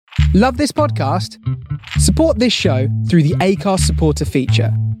Love this podcast? Support this show through the Acast supporter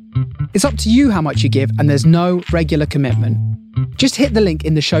feature. It's up to you how much you give, and there's no regular commitment. Just hit the link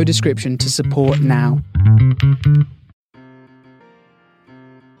in the show description to support now.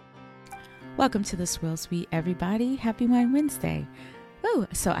 Welcome to the Swirl Suite, everybody. Happy Wine Wednesday. Oh,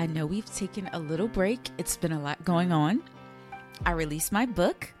 so I know we've taken a little break. It's been a lot going on. I released my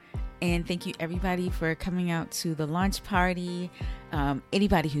book, and thank you everybody for coming out to the launch party.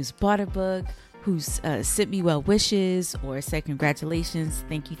 Anybody who's bought a book, who's sent me well wishes or said congratulations.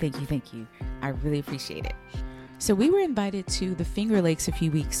 Thank you. I really appreciate it. So we were invited to the Finger Lakes a few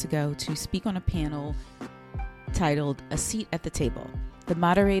weeks ago to speak on a panel titled A Seat at the Table. The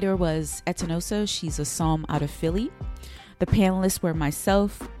moderator was Etanoso. She's a psalm out of Philly. The panelists were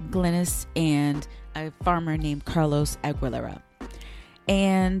myself, Glennis, and a farmer named Carlos Aguilera.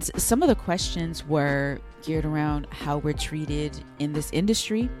 And some of the questions were geared around how we're treated in this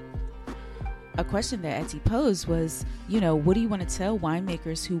industry. A question that Etty posed was, what do you want to tell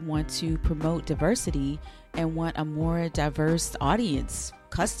winemakers who want to promote diversity and want a more diverse audience,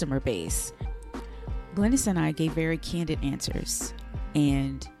 customer base? Glennis and I gave very candid answers,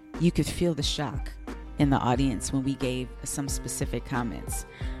 and you could feel the shock in the audience when we gave some specific comments.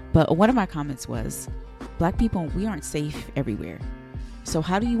 But one of my comments was, Black people, we aren't safe everywhere. So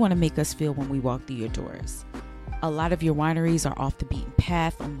how do you want to make us feel when we walk through your doors? A lot of your wineries are off the beaten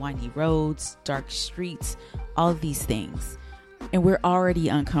path, on windy roads, dark streets, all of these things. And we're already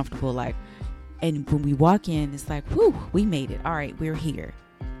uncomfortable. And when we walk in, it's like, whew, we made it. All right, we're here.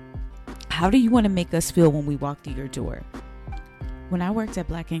 How do you want to make us feel when we walk through your door? When I worked at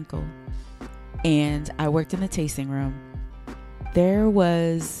Black Ankle and I worked in the tasting room, there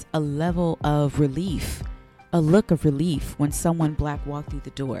was a level of relief, a look of relief when someone Black walked through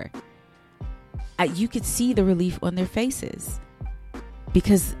the door. You could see the relief on their faces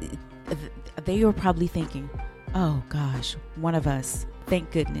because they were probably thinking, oh gosh, one of us,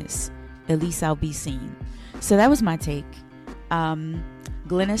 thank goodness, at least I'll be seen. So that was my take.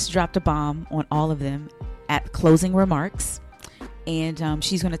 Glennis dropped a bomb on all of them at closing remarks, and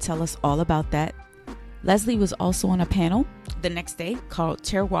she's going to tell us all about that. Leslie was also on a panel the next day called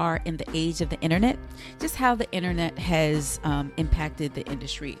Terroir in the Age of the Internet, just how the internet has impacted the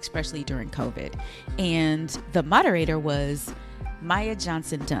industry, especially during COVID. And the moderator was Maya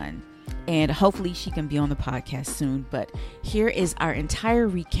Johnson-Dunn, and hopefully she can be on the podcast soon. But here is our entire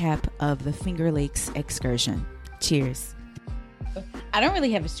recap of the Finger Lakes excursion. Cheers. I don't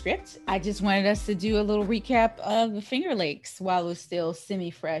really have a script. I just wanted us to do a little recap of the Finger Lakes while it was still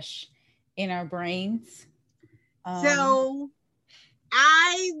semi-fresh in our brains. So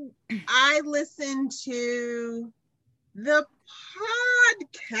I listened to the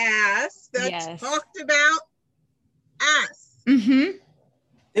podcast that talked about us. Mm-hmm.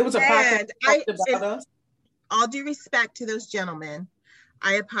 It was a podcast that talked about us. All due respect to those gentlemen,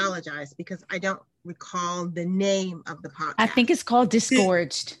 I apologize because I don't recall the name of the podcast. I think it's called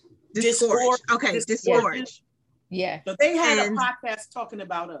Disgorged. Disgorged. Okay, Disgorged. Yeah. So they had a podcast talking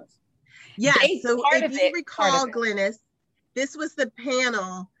about us. Yeah, so if you recall, Glennis, this was the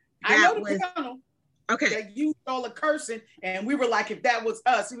panel that panel. Okay. That you all a cursing, and we were like, if that was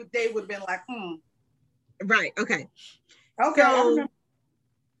us, they would have been like, Right, okay. Okay. So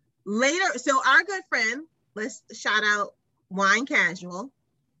later, so our good friend, let's shout out Wine Casual.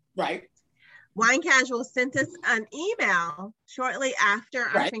 Right. Wine Casual sent us an email shortly after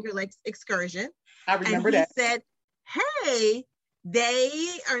our Finger Lakes excursion. I remember that. He said, hey, they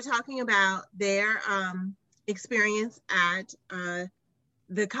are talking about their experience at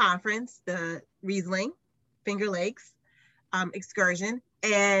the conference, the Riesling Finger Lakes excursion,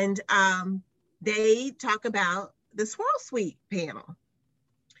 and they talk about the Swirl Suite panel.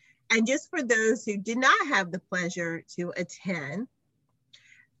 And just for those who did not have the pleasure to attend,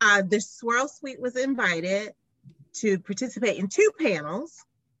 the Swirl Suite was invited to participate in two panels.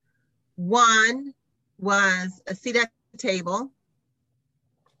 One was a seat at the table,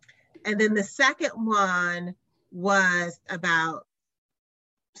 and then the second one was about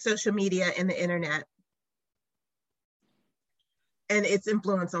social media and the internet and its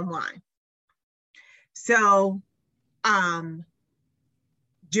influence on wine. So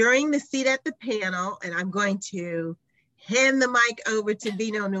during the seat at the panel, and I'm going to hand the mic over to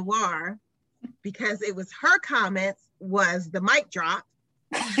Vino Noir because it was her comments was the mic drop.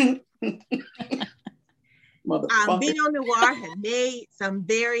 Vino Noir had made some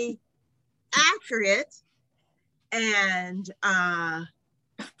very accurate and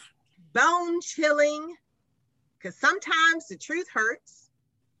bone-chilling, because sometimes the truth hurts,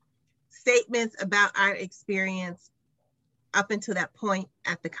 statements about our experience up until that point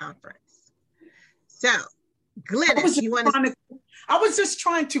at the conference. So, Glennis, you want to? I was just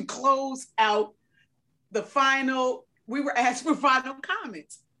trying to close out the final. We were asked for final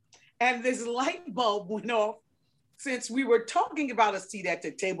comments, and this light bulb went off since we were talking about a seat at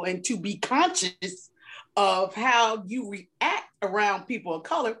the table and to be conscious of how you react around people of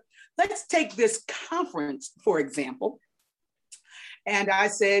color. Let's take this conference, for example. And I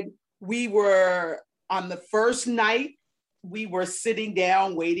said, we were on the first night, we were sitting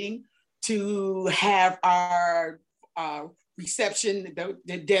down waiting to have our reception,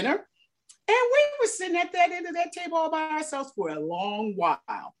 the dinner. And we were sitting at that end of that table all by ourselves for a long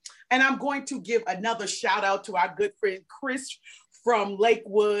while. And I'm going to give another shout out to our good friend Chris from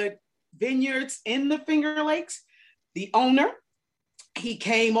Lakewood Vineyards in the Finger Lakes, the owner. He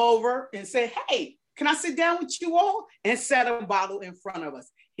came over and said, hey, can I sit down with you all? And set a bottle in front of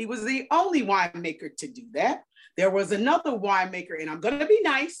us. He was the only winemaker to do that. There was another winemaker, and I'm going to be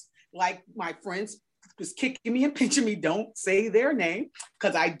nice, like my friends was kicking me and pinching me, don't say their name,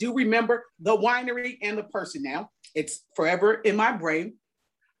 because I do remember the winery and the person now. It's forever in my brain.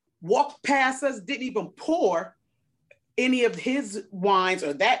 Walked past us, didn't even pour any of his wines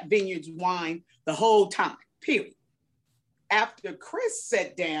or that vineyard's wine the whole time, period. After Chris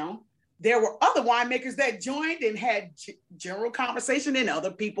sat down, there were other winemakers that joined and had general conversation, and other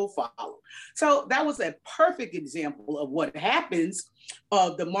people followed. So that was a perfect example of what happens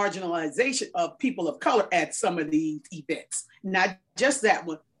of the marginalization of people of color at some of these events. Not just that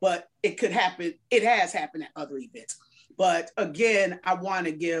one, but it could happen. It has happened at other events. But again, I want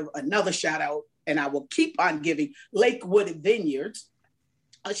to give another shout out, and I will keep on giving Lakewood Vineyards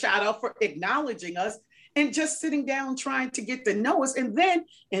a shout out for acknowledging us and just sitting down trying to get to know us, and then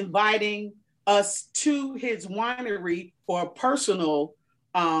inviting us to his winery for a personal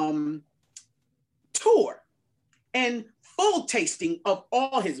tour and full tasting of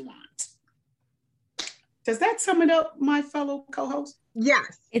all his wines. Does that sum it up, my fellow co-host?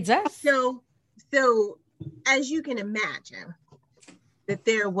 Yes, it does. So as you can imagine, that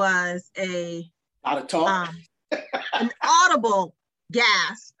there was a lot of talk, an audible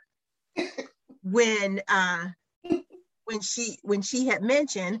gasp when she had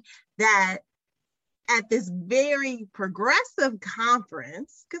mentioned that at this very progressive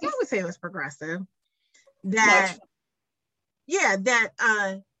conference, because I would say it was progressive, that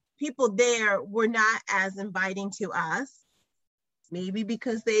people there were not as inviting to us, maybe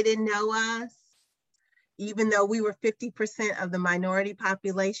because they didn't know us, even though we were 50% of the minority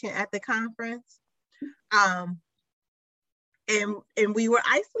population at the conference. And we were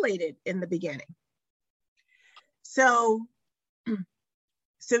isolated in the beginning. So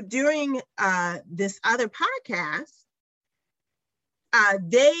during this other podcast,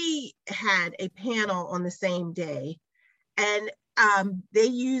 they had a panel on the same day, and they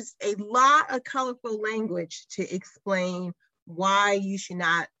used a lot of colorful language to explain why you should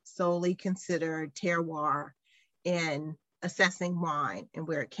not solely consider terroir in assessing wine and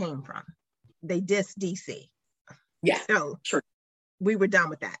where it came from. They dissed DC. Yeah, so sure. We were done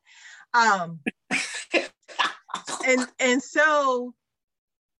with that. And so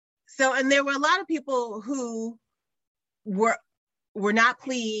there were a lot of people who were not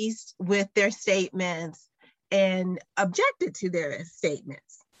pleased with their statements and objected to their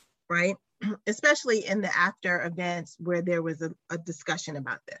statements, right? Especially in the after events where there was a discussion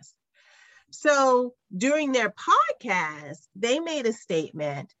about this. So during their podcast, they made a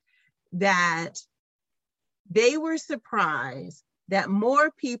statement that they were surprised that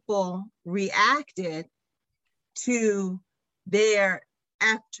more people reacted to their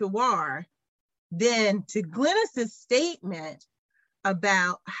terroir than to Glennis's statement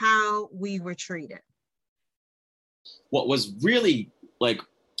about how we were treated. What was really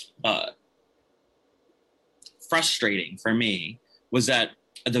frustrating for me was that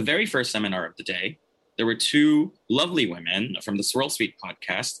at the very first seminar of the day, there were two lovely women from the Swirl Suite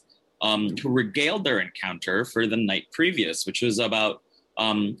podcast who regaled their encounter for the night previous, which was about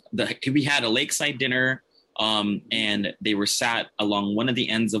we had a lakeside dinner, and they were sat along one of the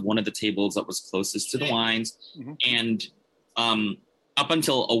ends of one of the tables that was closest to the wines. Mm-hmm. And up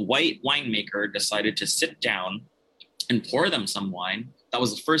until a white winemaker decided to sit down and pour them some wine, that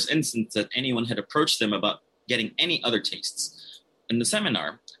was the first instance that anyone had approached them about getting any other tastes in the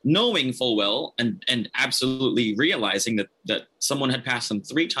seminar, knowing full well and absolutely realizing that someone had passed them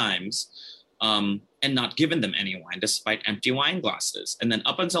 3 times and not given them any wine despite empty wine glasses. And then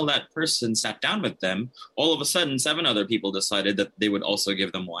up until that person sat down with them, all of a sudden 7 other people decided that they would also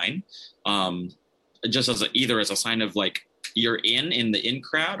give them wine, just as either as a sign of like, you're in the in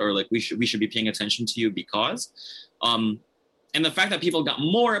crowd, or like we should be paying attention to you because. And the fact that people got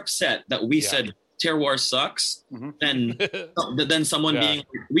more upset that we said terroir sucks than someone being like,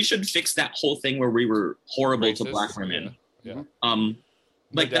 we should fix that whole thing where we were horrible Racist. to Black women. Yeah.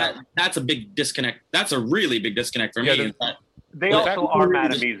 Like that's a big disconnect. That's a really big disconnect for me. They also are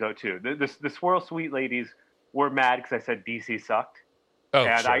mad at me though too. The Swirl Suite ladies were mad because I said DC sucked. Oh,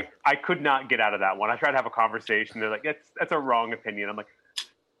 and sure. I could not get out of that one. I tried to have a conversation. They're like, that's a wrong opinion. I'm like,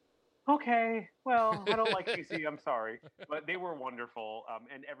 okay, well, I don't like DC. I'm sorry, but they were wonderful,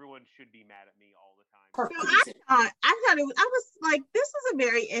 and everyone should be mad at me all the time. So I was like, this is a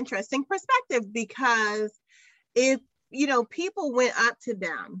very interesting perspective, because if people went up to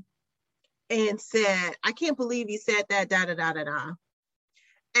them and said, I can't believe you said that, da da da da da,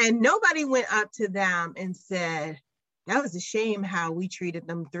 and nobody went up to them and said, that was a shame how we treated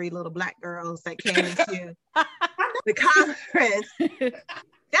them 3 little Black girls that came into the conference.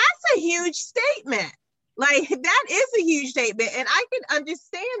 That's a huge statement. Like, that is a huge statement. And I can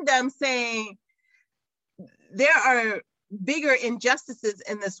understand them saying there are bigger injustices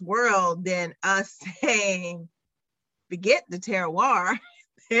in this world than us saying, forget the terroir.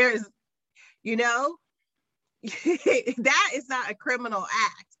 There's, that is not a criminal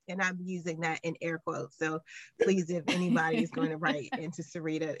act. And I'm using that in air quotes. So please, if anybody is going to write into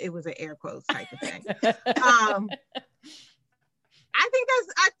Sarita, it was an air quotes type of thing. I think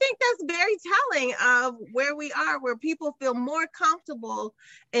that's very telling of where we are, where people feel more comfortable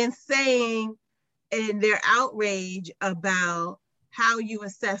in saying in their outrage about how you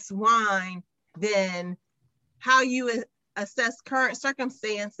assess wine than how you assess current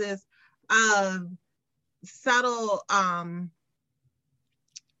circumstances of subtle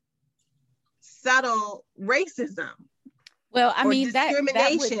racism. Well, I mean,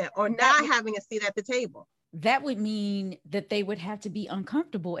 discrimination or not having a seat at the table. That would mean that they would have to be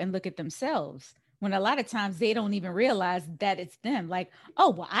uncomfortable and look at themselves, when a lot of times they don't even realize that it's them. Like, oh,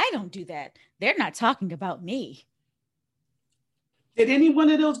 well, I don't do that. They're not talking about me. Did any one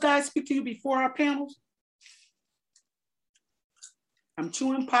of those guys speak to you before our panels? I'm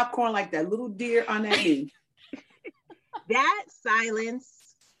chewing popcorn like that little deer on that knee. That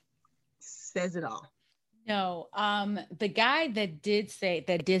silence says it all. No, the guy that did say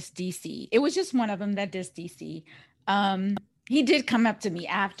that dissed DC, it was just one of them that dissed DC. He did come up to me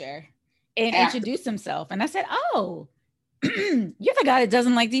after and introduce himself. And I said, oh, you're the guy that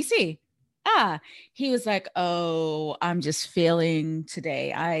doesn't like DC. He was like, oh, I'm just feeling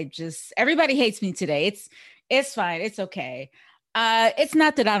today. Everybody hates me today. It's fine. It's okay. It's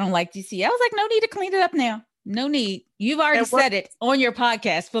not that I don't like DC. I was like, no need to clean it up now. No need. You've already said it on your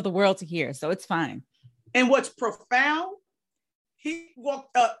podcast for the world to hear. So it's fine. And what's profound, he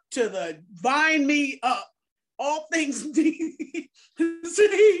walked up to the vine me up, all things DC.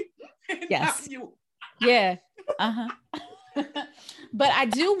 Yes. Yeah. But I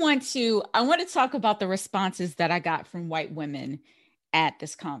want to talk about the responses that I got from white women at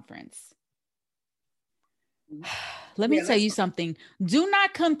this conference. Let me tell you something. Do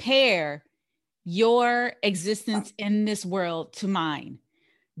not compare your existence in this world to mine.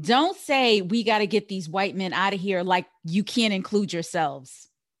 Don't say we got to get these white men out of here like you can't include yourselves.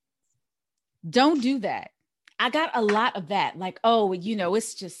 Don't do that. I got a lot of that. Like, oh,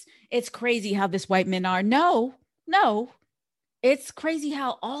 it's crazy how this white men are. No, it's crazy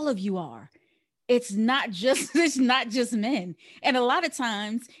how all of you are. It's not just men. And a lot of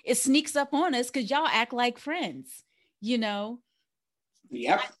times it sneaks up on us because y'all act like friends, Yep.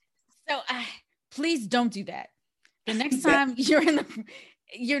 So please don't do that. The next time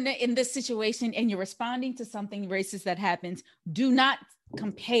you're in this situation and you're responding to something racist that happens, do not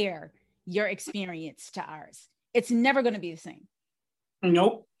compare your experience to ours. It's never going to be the same.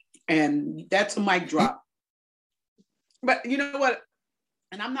 Nope. And that's a mic drop. But you know what?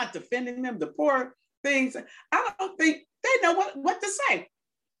 And I'm not defending them, the poor things. I don't think they know what to say.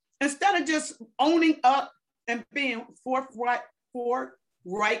 Instead of just owning up and being forthright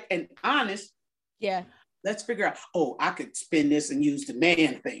and honest. Yeah. Let's figure out, I could spin this and use the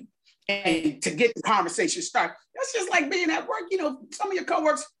man thing and to get the conversation started. That's just like being at work. Some of your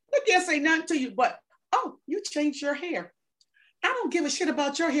coworkers, they can't say nothing to you, but, you changed your hair. I don't give a shit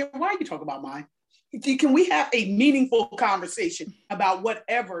about your hair. Why are you talking about mine? Can we have a meaningful conversation about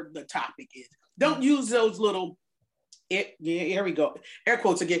whatever the topic is? Don't use those little, here we go, air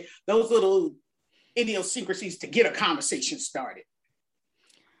quotes again, those little idiosyncrasies to get a conversation started.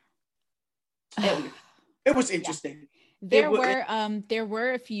 It was interesting. There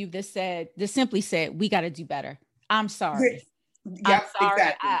were a few that simply said, we got to do better. I'm sorry. Yeah, I'm sorry.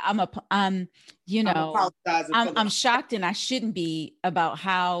 Exactly. I'm shocked, and I shouldn't be, about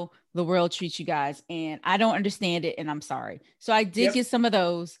how the world treats you guys, and I don't understand it, and I'm sorry. So I did get some of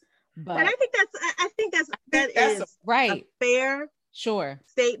those, but and I think that is right. A fair sure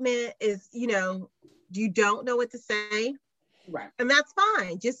statement. Is, you don't know what to say, right? And that's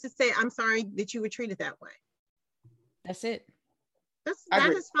fine. Just to say, I'm sorry that you were treated that way. That's it.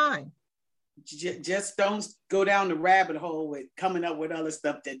 That is fine. Just don't go down the rabbit hole with coming up with other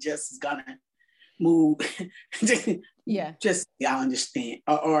stuff that just is gonna move. Yeah. Just I understand,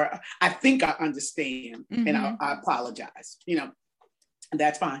 or I think I understand, and I apologize.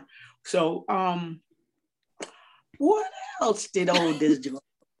 That's fine. So, what else did old this do?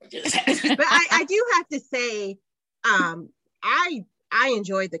 But I do have to say, I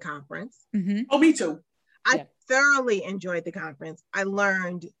enjoyed the conference. Oh, me too. I thoroughly enjoyed the conference. I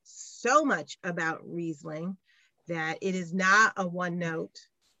learned so much about Riesling, that it is not a one-note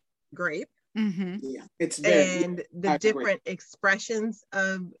grape. Yeah, it's and the different expressions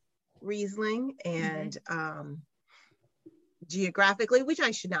of Riesling, and geographically, which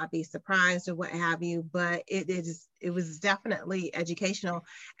I should not be surprised or what have you, but it was definitely educational.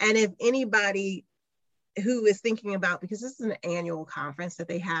 And if anybody who is thinking about, because this is an annual conference that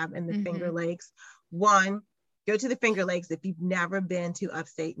they have in the Finger Lakes, one, go to the Finger Lakes if you've never been to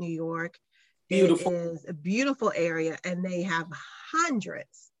upstate New York. Beautiful. It is a beautiful area, and they have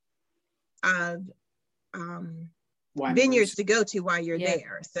hundreds of vineyards to go to while you're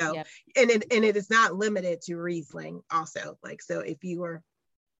there. So, and it is not limited to Riesling also. Like, so if you're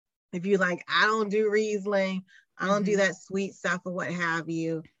like, I don't do Riesling, I don't do that sweet stuff or what have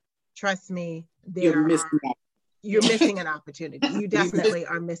you, trust me, you're missing an opportunity. You definitely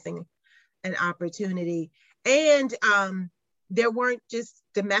are missing an opportunity. And there weren't just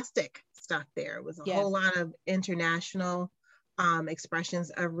domestic stuff there. It was a whole lot of international expressions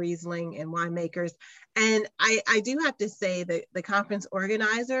of Riesling and winemakers. And I do have to say that the conference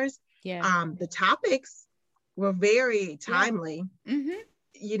organizers, the topics were very timely, and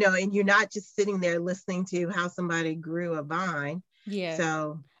you're not just sitting there listening to how somebody grew a vine.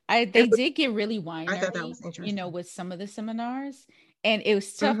 So they did get really wine nerdy, I thought that was interesting. With some of the seminars. And it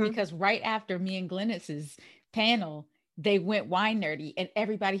was tough because right after me and Glennis's panel, they went wine nerdy, and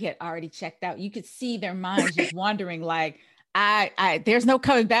everybody had already checked out. You could see their minds just wandering, like, I there's no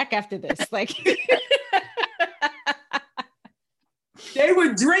coming back after this. Like, they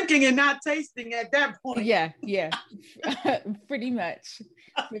were drinking and not tasting at that point. Yeah. Pretty much.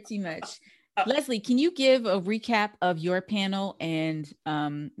 Leslie, can you give a recap of your panel and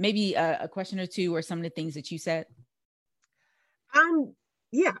maybe a question or two, or some of the things that you said?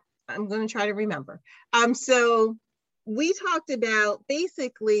 Yeah, I'm going to try to remember. So we talked about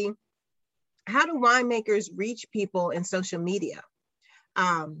basically, how do winemakers reach people in social media?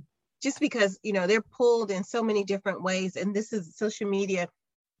 Just because, they're pulled in so many different ways, and this is social media,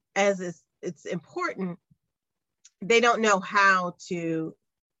 as it's important, they don't know how to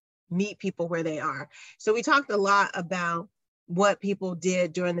meet people where they are. So we talked a lot about what people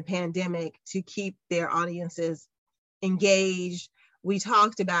did during the pandemic to keep their audiences engaged. We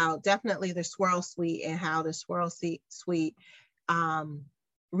talked about definitely the Swirl Suite and how the Swirl Suite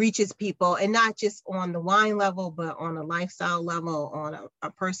reaches people, and not just on the wine level, but on a lifestyle level, on a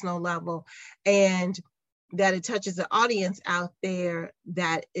personal level, and that it touches an audience out there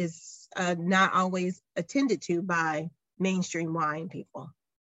that is not always attended to by mainstream wine people.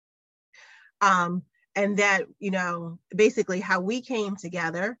 And that, basically how we came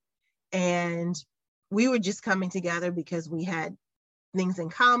together, and we were just coming together because we had things in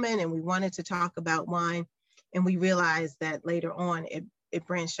common and we wanted to talk about wine. And we realized that later on it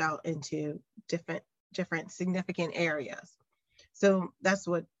branched out into different significant areas. So that's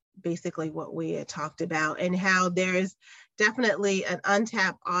basically what we had talked about, and how there's definitely an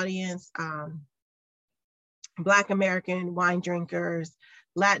untapped audience, Black American wine drinkers,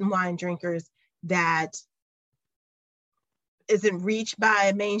 Latin wine drinkers, that isn't reached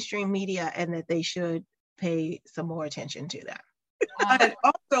by mainstream media, and that they should pay some more attention to that. And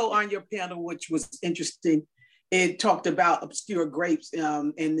also on your panel, which was interesting, it talked about obscure grapes,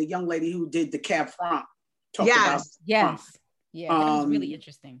 and the young lady who did the Cab Franc talked about. Yes. Yeah, that was really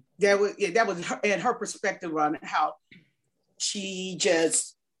interesting. That was her, and her perspective on how she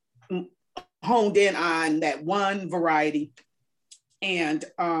just honed in on that one variety, and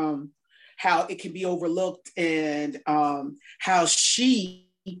how it can be overlooked, and how she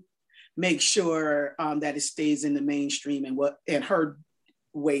makes sure that it stays in the mainstream, and her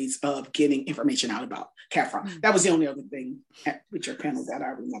ways of getting information out about Cab Franc. That was the only other thing with your panel that I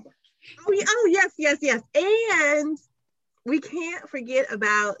remember. Oh yes. And we can't forget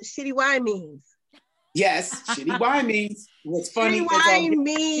about shitty wine memes. Yes, Shitty Wine Means was funny. Shitty as all Wine She's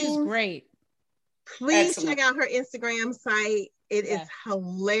Means. great. Please Excellent. check out her Instagram site. It is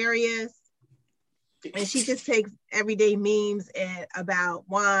hilarious. And she just takes everyday memes about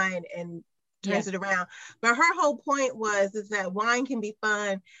wine and turns it around. But her whole point is that wine can be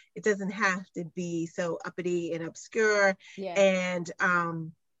fun. It doesn't have to be so uppity and obscure. Yeah. And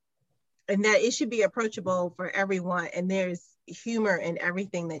that it should be approachable for everyone. And there's humor in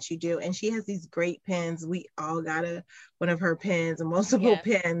everything that you do. And she has these great pens. We all got one of her pens and multiple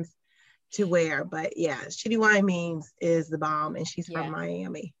pens to wear. But yeah, Shitty Wine Means is the bomb, and she's from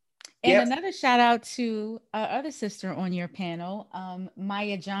Miami. And another shout out to our other sister on your panel,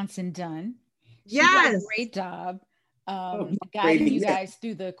 Maya Johnson Dunn. She did a great job guiding you guys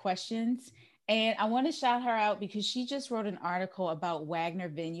through the questions. And I want to shout her out because she just wrote an article about Wagner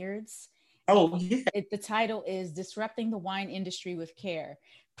Vineyards. Oh, yeah. The title is Disrupting the Wine Industry with Care.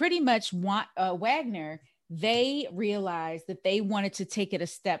 Pretty much Wagner, they realized that they wanted to take it a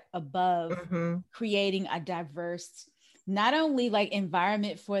step above creating a diverse, not only like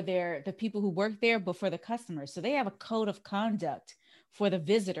environment for the people who work there, but for the customers. So they have a code of conduct for the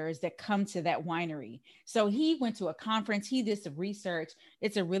visitors that come to that winery. So he went to a conference, he did some research.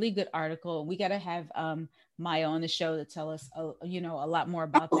 It's a really good article. We got to have Maya on the show to tell us, a lot more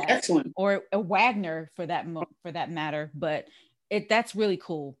about that. Excellent. Or Wagner for that matter. But that's really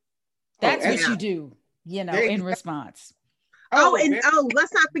cool. That's what you do, in response.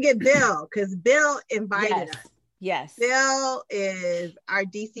 Let's not forget Bill, because Bill invited us. Yes. Bill is our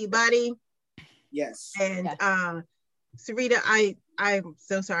DC buddy. Yes. And Sarita, I'm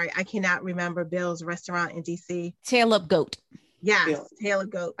so sorry. I cannot remember Bill's restaurant in DC. Tail Up Goat. Yes, Bill. Tail Up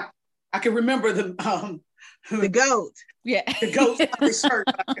Goat. I can remember the goat. Yeah. The goat on his shirt.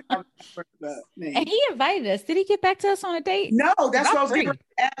 I can remember the name. And he invited us. Did he get back to us on a date? No, that's what I was going to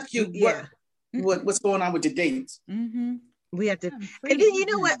ask you. What's going on with the dates? Mm-hmm. We have to. And then you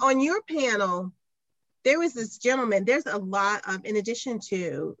know what? On your panel, there was this gentleman. There's a lot of, in addition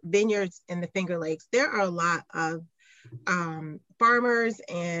to vineyards in the Finger Lakes, there are a lot of farmers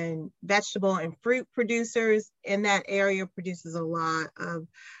and vegetable and fruit producers in that area. Produces a lot of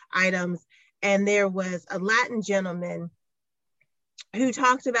items. And there was a Latin gentleman who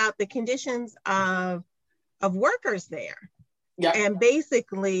talked about the conditions of workers there. Yeah. And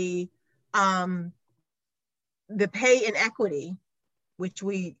basically the pay inequity, which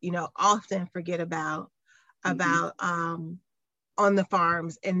we, often forget about on the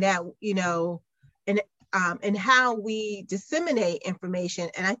farms, and that, and how we disseminate information.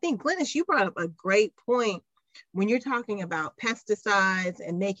 And I think, Glennis, you brought up a great point when you're talking about pesticides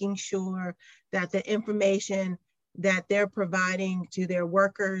and making sure that the information that they're providing to their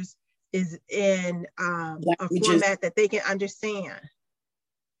workers is in a format that they can understand.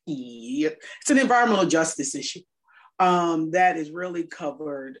 Yep. It's an environmental justice issue that is really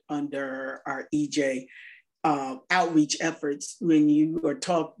covered under our EJ outreach efforts when you are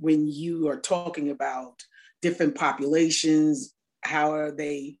talking about different populations. How are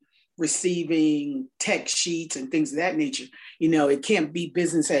they receiving text sheets and things of that nature? It can't be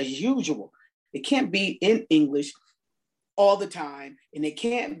business as usual. It can't be in English all the time, and it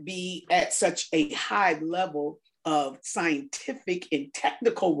can't be at such a high level of scientific and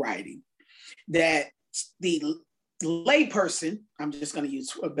technical writing that the layperson, I'm just going to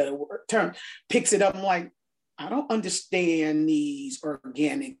use a better term, picks it up and like, I don't understand these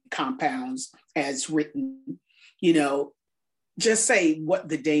organic compounds as written, just say what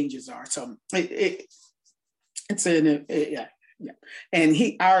the dangers are. So it's yeah. And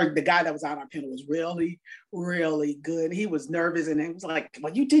the guy that was on our panel was really, really good. He was nervous and he was like,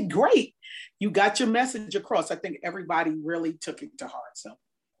 well, you did great. You got your message across. I think everybody really took it to heart. So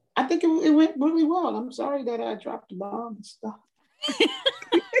I think it went really well. I'm sorry that I dropped the bomb and stuff.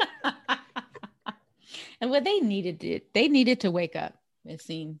 And what they needed to wake up, it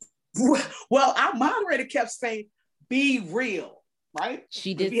seems. Well, our moderator kept saying, be real, right?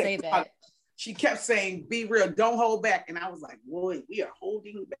 She did say that. She kept saying, be real, don't hold back. And I was like, boy, we are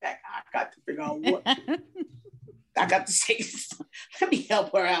holding back. I got to figure out what. I got to say, let me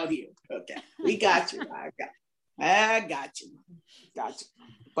help her out here. Okay, we got you. I got you.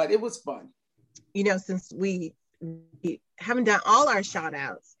 But it was fun. Since we haven't done all our shout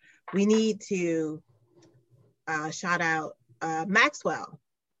outs, we need to shout out Maxwell.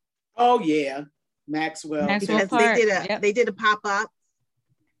 Oh yeah, Maxwell. Because they did a pop-up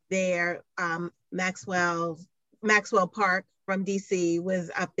there. Maxwell Park from DC was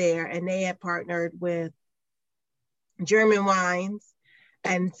up there, and they had partnered with German Wines,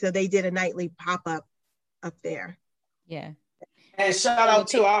 and so they did a nightly pop-up up there. Yeah. And shout out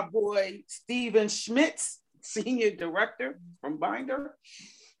to our boy Steven Schmitz, Senior Director from Binder.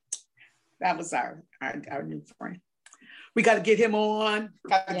 That was our new friend. We got to get him on.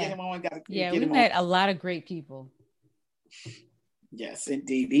 We met a lot of great people. Yes,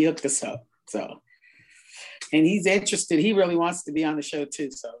 indeed. He hooked us up. So, and he's interested. He really wants to be on the show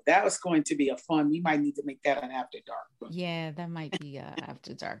too. So that was going to be a fun. We might need to make that an after dark one. Yeah, that might be a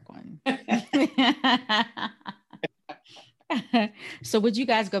after dark one. So would you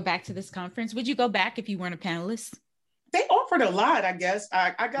guys go back to this conference? Would you go back if you weren't a panelist? They offered a lot, I guess.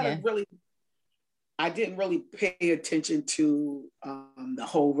 I didn't really pay attention to the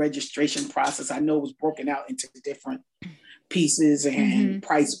whole registration process. I know it was broken out into different pieces and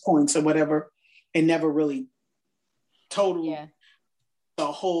price points or whatever, and never really totaled the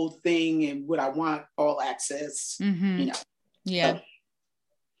whole thing and would I want all access, Yeah. So.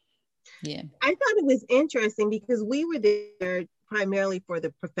 Yeah. I thought it was interesting because we were there primarily for the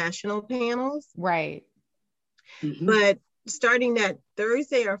professional panels. Right. But starting that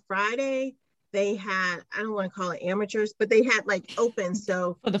Thursday or Friday, they had, I don't want to call it amateurs, but they had like open.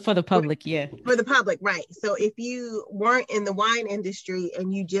 So for the public, For the public, right. So if you weren't in the wine industry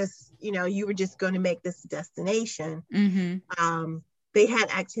and you just, you were just going to make this a destination, they had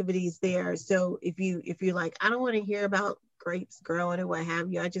activities there. So if you're like, I don't want to hear about grapes growing or what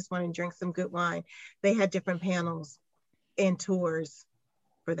have you, I just want to drink some good wine, they had different panels and tours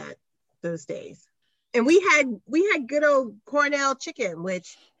for those days. And we had good old Cornell chicken,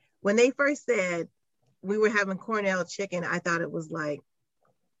 which when they first said we were having Cornell chicken, I thought it was like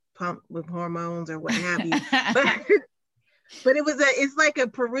pumped with hormones or what have you. But it's like a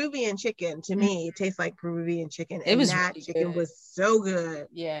Peruvian chicken to me. It tastes like Peruvian chicken. And that really chicken was so good.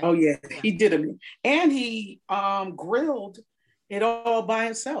 Yeah. Oh yeah, he did it, and he grilled it all by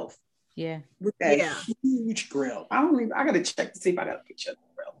himself. Yeah. With that huge grill. I gotta check to see if I got a picture of the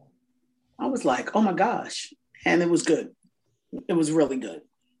grill. I was like, oh my gosh, and it was good. It was really good.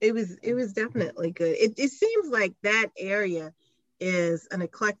 It was definitely good. It seems like that area is an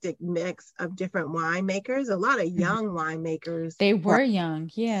eclectic mix of different winemakers. A lot of young winemakers. They were young,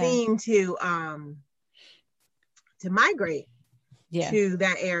 seem to migrate to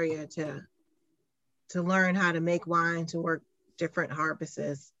that area to learn how to make wine, to work different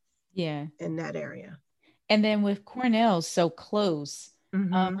harvests. Yeah, in that area. And then with Cornell so close,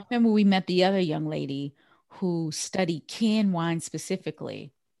 remember we met the other young lady who studied canned wine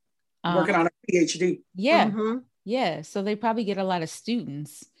specifically, working on a PhD. Yeah. Yeah, so they probably get a lot of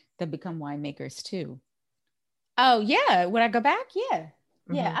students that become winemakers too. Oh yeah, would I go back? Yeah,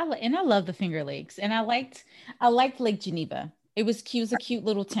 I love the Finger Lakes, and I liked Lake Geneva. It was cute. It was a cute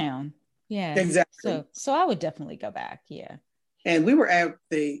little town. Yeah, exactly. So I would definitely go back. Yeah, and we were at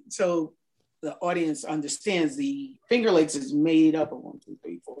so the audience understands the Finger Lakes is made up of 1, 2,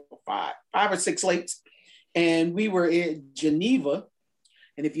 3, 4, 5 or 6 lakes, and we were in Geneva,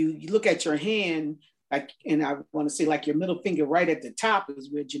 and if you look at your hand. And I want to say like your middle finger right at the top is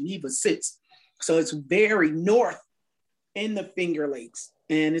where Geneva sits. So it's very north in the Finger Lakes.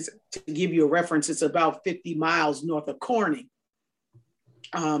 And it's, to give you a reference, it's about 50 miles north of Corning,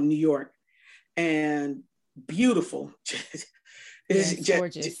 New York. And beautiful. It's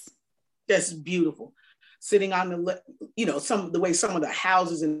gorgeous. Just beautiful. Sitting on the way some of the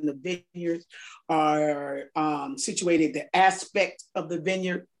houses in the vineyards are situated, the aspect of the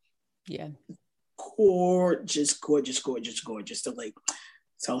vineyard. Yeah. Gorgeous, the lake.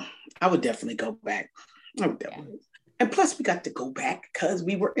 So I would definitely go back. And plus we got to go back because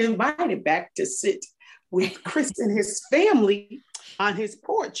we were invited back to sit with Chris and his family on his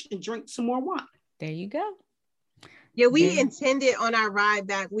porch and drink some more wine. There you go. Yeah, we intended on our ride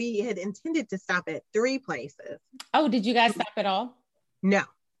back, we had intended to stop at 3 places. Oh, did you guys stop at all? No.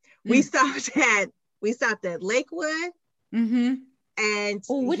 We stopped at Lakewood. And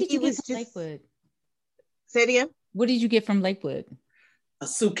what did you get from Lakewood? Say it again. What did you get from Lakewood? A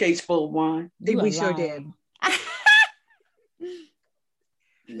suitcase full of wine. We sure did.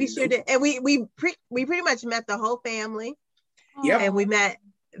 We sure did. And we pretty much met the whole family. Yep. And we met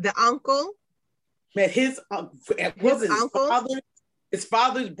the uncle. Met his uncle. His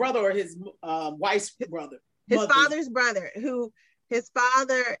father's brother or his wife's brother. His father's brother, who his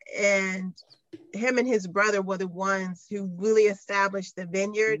father and him and his brother were the ones who really established the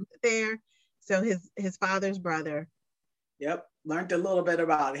vineyard there. So his father's brother. Yep. Learned a little bit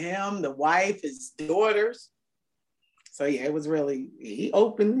about him, the wife, his daughters. So yeah, it was really, he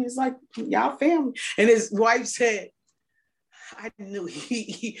opened, he's like, y'all family. And his wife said, I knew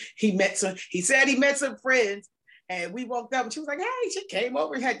he met some friends And we walked up and she was like, hey, she came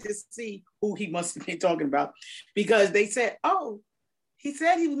over and had to see who he must have been talking about, because they said, oh, he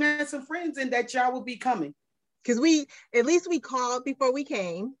said he met some friends and that y'all will be coming. Because at least we called before we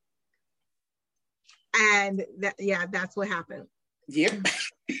came. And that's what happened. Yep.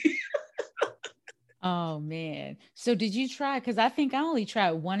 Oh man. So did you try, because I think I only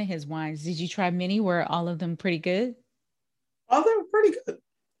tried one of his wines. Did you try many? Were all of them pretty good? All of them pretty good.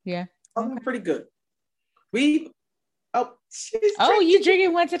 Yeah. All of them pretty good. You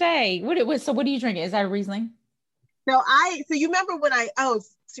drinking one today. So what are you drinking? Is that a Riesling? So you remember when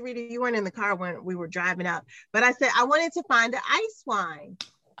Sarita, you weren't in the car when we were driving up, but I said I wanted to find an ice wine.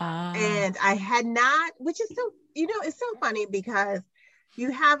 And I had not, which is so, it's so funny because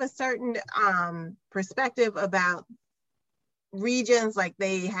you have a certain perspective about regions, like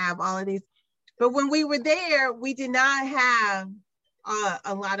they have all of these. But when we were there, we did not have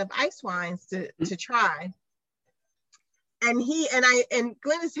a lot of ice wines to try. And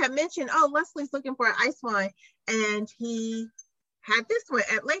Glennis had mentioned, Leslie's looking for an ice wine. And he had this one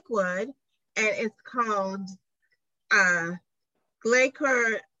at Lakewood, and it's called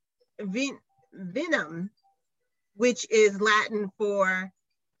Glacier Venom, which is Latin for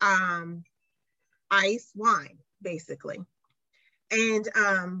ice wine, basically. And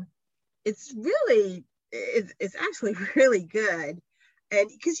it's actually really good. And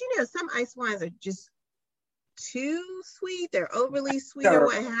because some ice wines are just too sweet, they're overly sweet or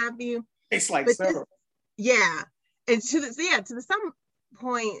what have you. It's like syrup. And to some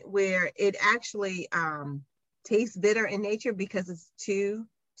point where it actually tastes bitter in nature because it's too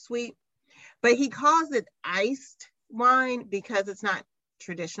sweet. But he calls it iced wine because it's not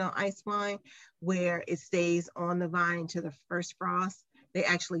traditional ice wine where it stays on the vine to the first frost. They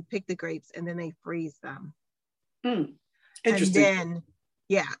actually pick the grapes and then they freeze them. Interesting.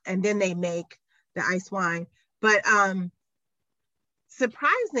 And then they make the ice wine. But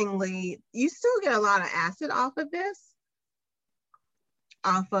surprisingly, you still get a lot of acid off of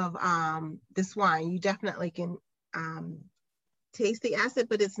this wine. You definitely can taste the acid,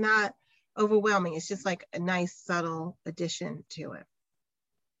 but it's not overwhelming. It's just like a nice subtle addition to it.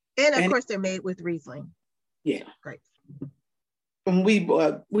 And of course, they're made with Riesling. Yeah, great. And we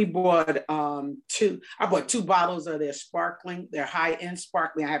bought two. I bought 2 bottles of their sparkling, their high-end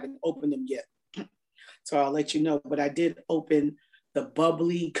sparkling. I haven't opened them yet, so I'll let you know. But I did open the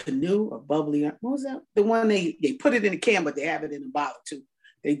bubbly canoe or bubbly. What was that? The one they put it in a can, but they have it in a bottle too.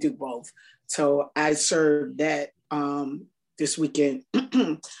 They do both. So I served that this weekend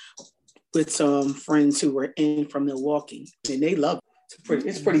with some friends who were in from Milwaukee, and they love it.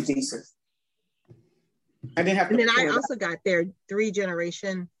 It's pretty decent. I didn't have to. And then I also got their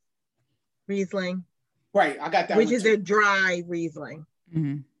 3-generation Riesling. Right, I got that, which is their dry Riesling.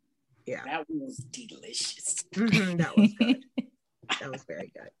 Mm-hmm. Yeah, that was delicious. That was good. That was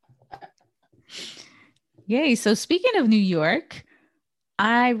very good. Yay! So speaking of New York,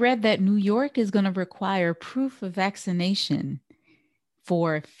 I read that New York is going to require proof of vaccination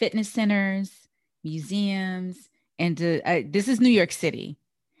for fitness centers, museums, and this is New York City.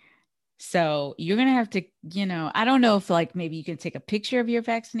 So you're going to have to, I don't know if maybe you can take a picture of your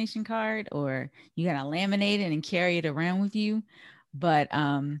vaccination card or you got to laminate it and carry it around with you. But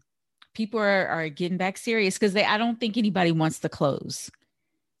people are getting back serious because I don't think anybody wants to close.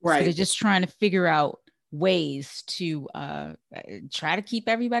 Right. So they're just trying to figure out ways to try to keep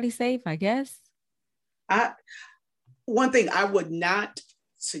everybody safe, I guess. One thing I would not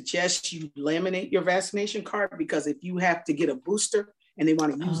suggest you laminate your vaccination card, because if you have to get a booster and they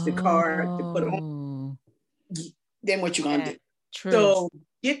want to use the card to put on, then what you gonna do? True. So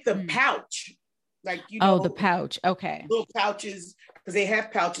get the pouch, the pouch. Okay. Little pouches, because they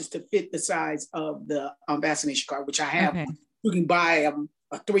have pouches to fit the size of the vaccination card, which I have. Okay. You can buy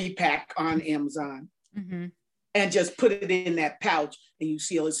a 3-pack on Amazon, and just put it in that pouch, and you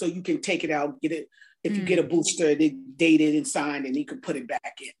seal it so you can take it out, get it. If you get a booster, they dated and signed, and you can put it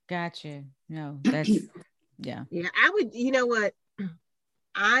back in. Gotcha. No, that's yeah. Yeah, I would. You know what?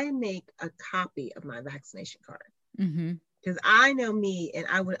 I make a copy of my vaccination card because I know me, and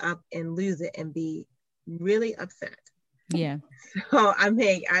I would up and lose it and be really upset. Yeah. So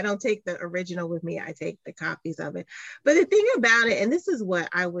I don't take the original with me. I take the copies of it. But the thing about it, and this is what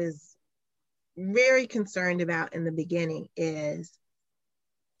I was very concerned about in the beginning, is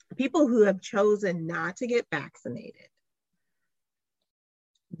people who have chosen not to get vaccinated,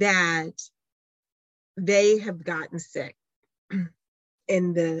 that they have gotten sick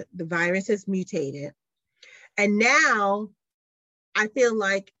and the virus has mutated. And now I feel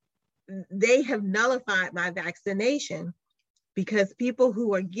like they have nullified my vaccination, because people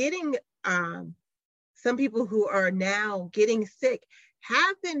who are getting some people who are now getting sick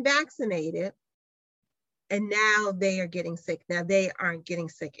have been vaccinated, and now they are getting sick. Now they aren't getting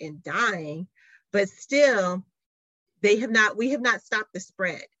sick and dying, but still we have not stopped the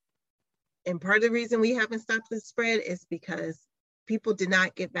spread. And part of the reason we haven't stopped the spread is because people did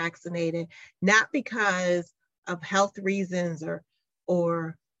not get vaccinated, not because of health reasons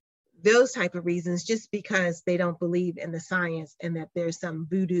or those type of reasons, just because they don't believe in the science and that there's some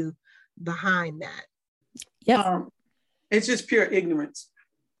voodoo behind that. Yep. It's just pure ignorance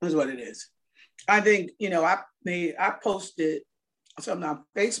is what it is. I think, I posted something on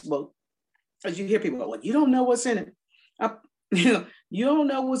Facebook, as you hear people go, well, you don't know what's in it. You don't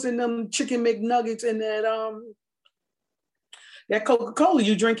know what's in them chicken McNuggets and that Coca-Cola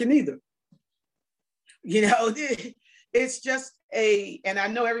you drinking either. It's just and I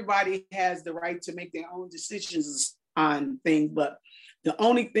know everybody has the right to make their own decisions on things, but the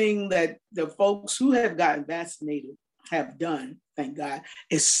only thing that the folks who have gotten vaccinated have done, thank God,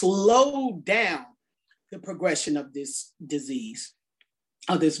 is slow down the progression of this disease,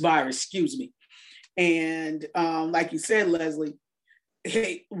 of this virus, excuse me. And like you said, Leslie,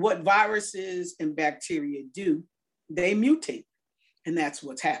 what viruses and bacteria do, they mutate, and that's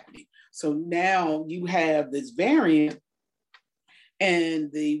what's happening. So now you have this variant,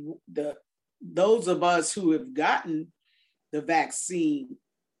 and those of us who have gotten the vaccine,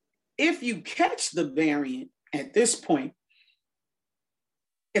 if you catch the variant at this point,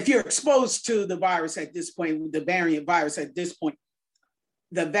 if you're exposed to the virus at this point, the variant virus at this point,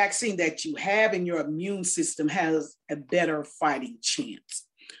 the vaccine that you have in your immune system has a better fighting chance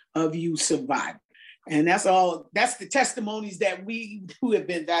of you surviving. And that's the testimonies that we who have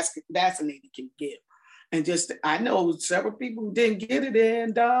been vaccinated can give. And I know several people who didn't get it,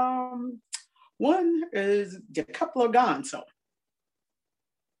 and a couple are gone. So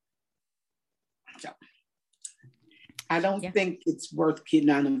I don't think it's worth getting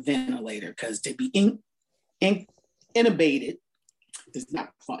on a ventilator, because to be intubated is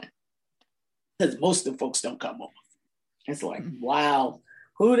not fun, because most of the folks don't come off. It's like, wow,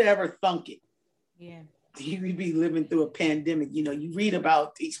 who'd ever thunk it? Yeah. You would be living through a pandemic. You read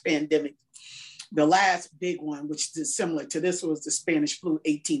about these pandemics. The last big one, which is similar to this, was the Spanish flu,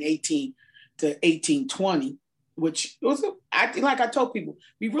 1818 to 1820, which was, like I told people,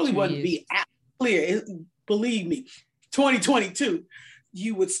 we really wouldn't be clear. Believe me, 2022,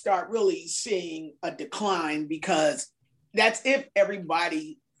 you would start really seeing a decline, because that's if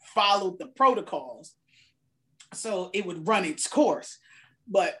everybody followed the protocols. So it would run its course.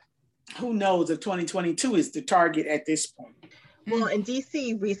 But who knows if 2022 is the target at this point. Well, in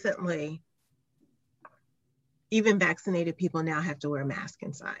DC recently, even vaccinated people now have to wear a mask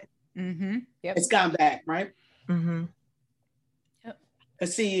inside. Mm-hmm. Yep. It's gone back, right? Mm-hmm. Yep.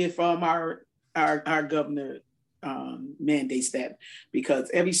 Let's see if our governor mandates that,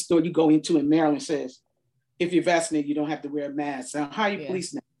 because every store you go into in Maryland says, if you're vaccinated, you don't have to wear a mask. Now, how are you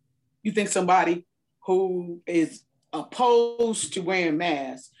policing that? You think somebody who is opposed to wearing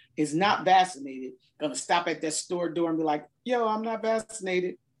masks, is not vaccinated, gonna stop at that store door and be like, yo, I'm not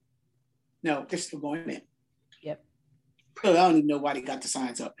vaccinated? No, they're still going in. Yep. I don't even know why they got the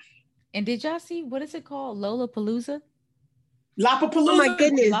signs up. And did y'all see, what is it called? Lollapalooza? Lollapalooza. Oh my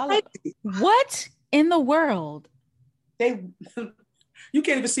goodness. What in the world? You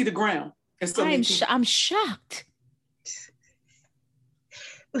can't even see the ground. I'm shocked.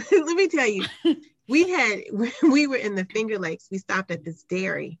 Let me tell you, when we were in the Finger Lakes, we stopped at this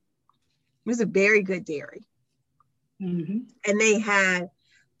dairy. It was a very good dairy. Mm-hmm. And they had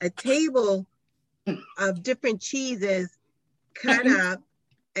a table of different cheeses cut up,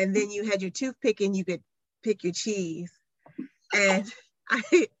 and then you had your toothpick and you could pick your cheese. And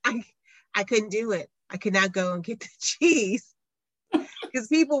I couldn't do it. I could not go and get the cheese, because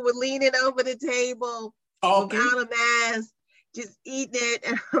people were leaning over the table without a mask, just eating it.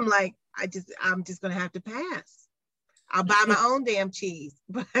 And I'm like, I'm just gonna have to pass. I'll buy my own damn cheese,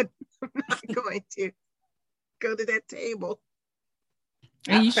 but I'm not going to go to that table.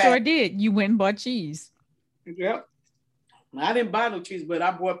 And you sure did. You went and bought cheese. Yep. I didn't buy no cheese, but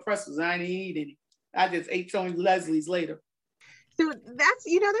I bought pretzels. I didn't eat any. I just ate some Leslie's later. So that's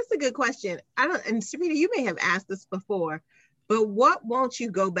a good question. And Sharita, you may have asked this before, but what won't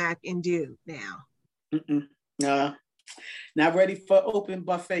you go back and do now? No, not ready for open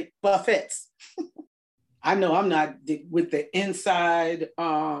buffets. I know I'm not with the inside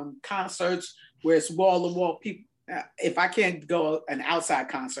concerts where it's wall to wall people. If I can't go an outside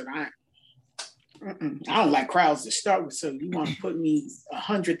concert, I don't like crowds to start with. So you want to put me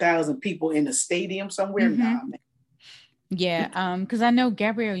 100,000 people in a stadium somewhere? Mm-hmm. Nah, man. Yeah, because I know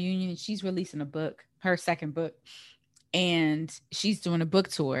Gabrielle Union, she's releasing a book her second book. And she's doing a book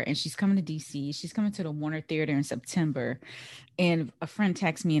tour and she's coming to DC. She's coming to the Warner Theater in September. And a friend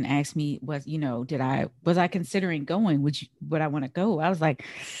texted me and asked me, was I considering going? Would I want to go? I was like,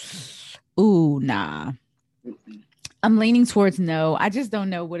 ooh, nah. I'm leaning towards no. I just don't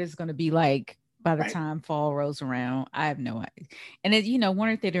know what it's going to be like by the time fall rolls around. I have no idea. And it,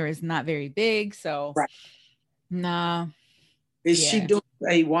 Warner Theater is not very big. So nah. Is she doing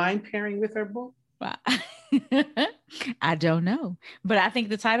a wine pairing with her book? I don't know. But I think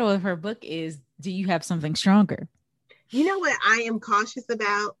the title of her book is Do You Have Something Stronger? You know what I am cautious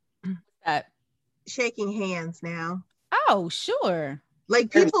about? That shaking hands now. Oh, sure.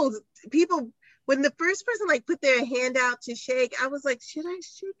 Like people when the first person like put their hand out to shake, I was like, should I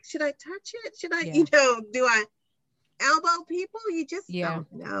shake? Should I touch it? Should I, do I elbow people? You just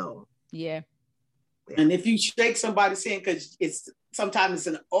don't know. Yeah. And if you shake somebody's hand, because sometimes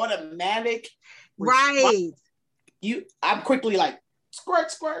it's an automatic right. I'm quickly like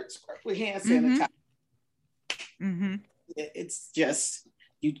squirt with hand sanitizer. Mm-hmm. It's just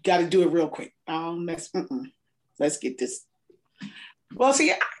you got to do it real quick. Let's get this. Well,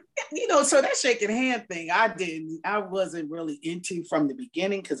 see, so that shaking hand thing, I wasn't really into from the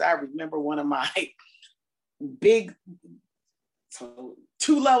beginning, because I remember one of my big,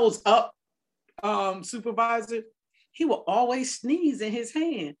 2 levels up supervisor, he will always sneeze in his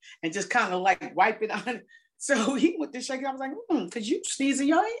hand and just kind of like wipe it on. So he went to shake it. I was like, because you sneeze in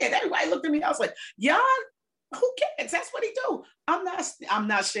your hand. Everybody looked at me. I was like, y'all, who cares? That's what he do. I'm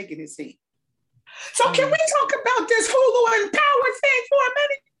not shaking his hand. So can we talk about this Hulu and Power thing for a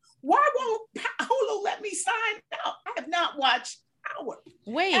minute? Why won't Hulu let me sign up? I have not watched Power.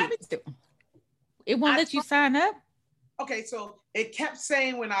 Wait, it won't let you sign up? Okay, so it kept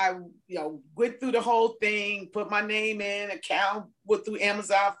saying when I, went through the whole thing, put my name in, account, went through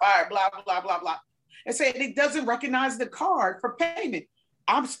Amazon Fire, blah, blah, blah, blah. It said it doesn't recognize the card for payment.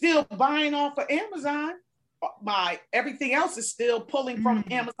 I'm still buying off of Amazon. Everything else is still pulling from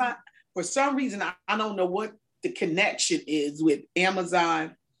Amazon. For some reason, I don't know what the connection is with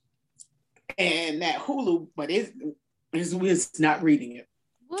Amazon and that Hulu, but it's not reading it.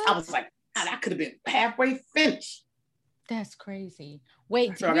 What? I was like, I could have been halfway finished. That's crazy.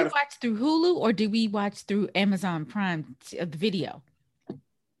 Wait, did we watch through Hulu or did we watch through Amazon Prime video?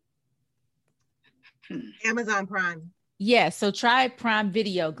 Amazon Prime. Yeah, so try Prime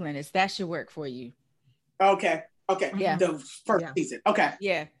Video, Glennis. That should work for you. Okay. Yeah. The first season. Okay.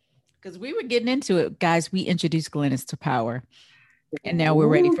 Yeah. Because we were getting into it, guys. We introduced Glennis to Power. And now we're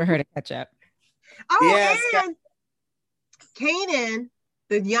ready for her to catch up. Oh, yes. And Kanan,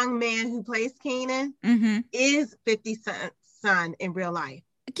 the young man who plays Kanan, is 50 Cent's son in real life.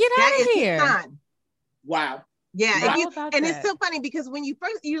 Get out of here. His son. Wow. Yeah. It's so funny because when you're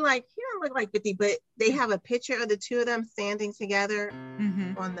like, he don't look like 50, but they have a picture of the two of them standing together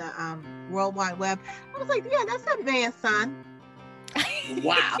on the World Wide Web. I was like, yeah, that's that man's son.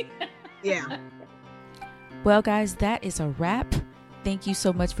 Wow. Yeah. Well, guys, that is a wrap. Thank you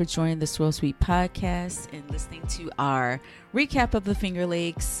so much for joining the Swirl Suite podcast and listening to our recap of the Finger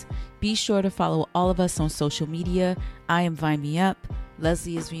Lakes. Be sure to follow all of us on social media. I am Vine Me Up.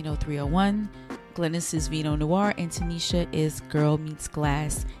 Leslie is Vino 301. Glennis is Vino Noir. And Tanisha is Girl Meets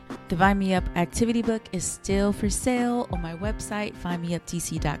Glass. The Vine Me Up activity book is still for sale on my website,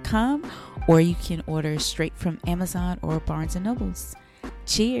 findmeupdc.com, or you can order straight from Amazon or Barnes & Nobles.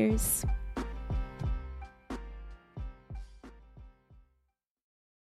 Cheers.